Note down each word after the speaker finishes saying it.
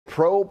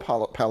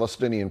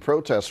Pro-Palestinian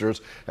protesters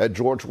at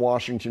George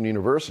Washington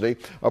University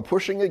are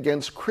pushing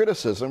against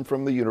criticism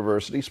from the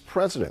university's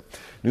president.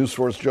 News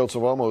 4's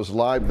Joseph Olmo is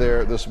live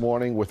there this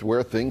morning with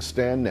where things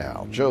stand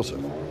now. Joseph.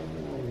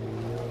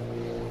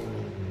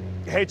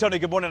 Hey, Tony,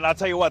 good morning. I'll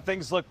tell you what,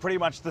 things look pretty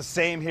much the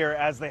same here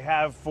as they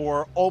have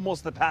for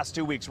almost the past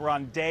 2 weeks. We're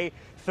on day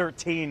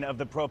 13 of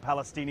the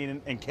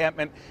pro-Palestinian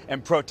encampment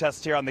and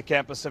protests here on the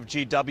campus of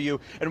GW.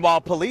 And while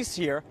police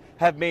here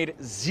have made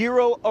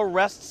 0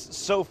 arrests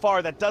so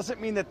far, that doesn't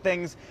mean that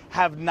things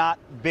have not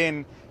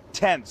been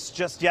tense.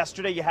 Just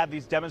yesterday, you had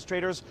these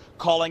demonstrators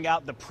calling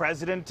out the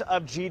president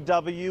of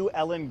GW,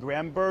 Ellen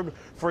Gramberg,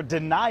 for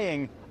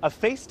denying a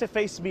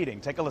face-to-face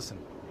meeting. Take a listen.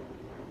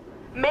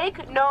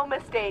 Make no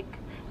mistake.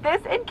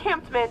 This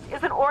encampment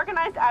is an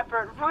organized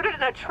effort rooted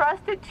in a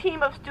trusted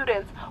team of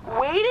students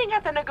waiting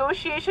at the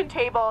negotiation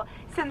table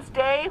since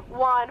day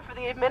one for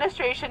the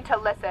administration to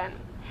listen.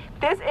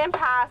 This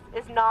impasse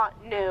is not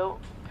new.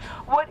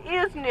 What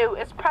is new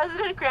is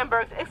President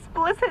Gramberg's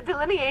explicit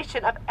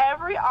delineation of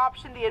every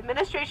option the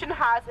administration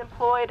has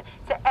employed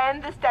to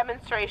end this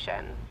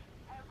demonstration.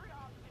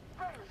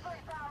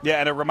 Yeah,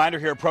 and a reminder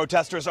here,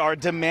 protesters are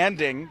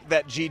demanding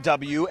that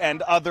GW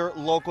and other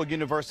local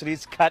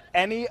universities cut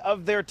any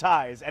of their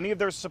ties, any of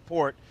their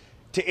support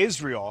to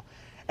Israel.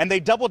 And they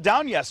doubled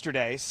down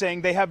yesterday,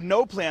 saying they have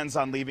no plans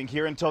on leaving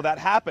here until that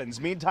happens.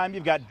 Meantime,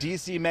 you've got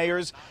DC's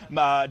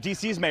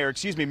mayor,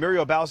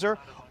 Muriel Bowser,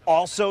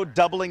 also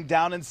doubling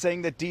down and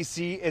saying that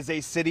DC is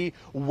a city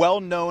well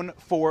known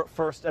for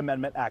First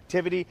Amendment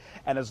activity.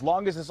 And as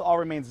long as this all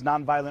remains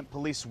nonviolent,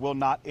 police will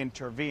not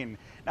intervene.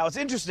 Now, it's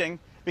interesting,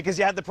 because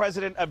you had the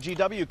president of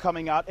GW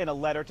coming out in a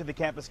letter to the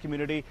campus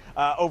community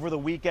over the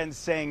weekend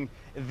saying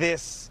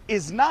this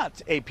is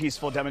not a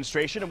peaceful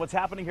demonstration and what's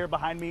happening here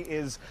behind me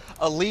is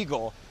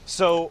illegal.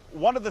 So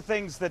one of the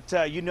things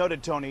that you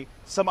noted, Tony,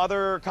 some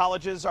other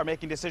colleges are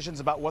making decisions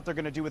about what they're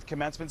going to do with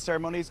commencement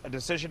ceremonies. A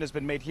decision has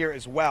been made here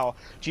as well.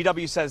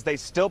 GW says they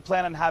still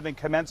plan on having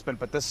commencement,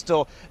 but this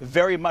still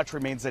very much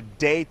remains a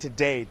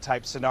day-to-day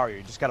type scenario.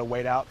 You just got to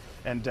wait out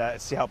and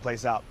see how it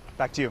plays out.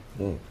 Back to you.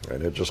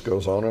 And it just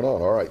goes on and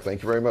on. All right.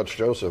 Thank you very much,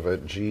 Joseph,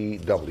 at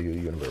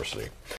GW University.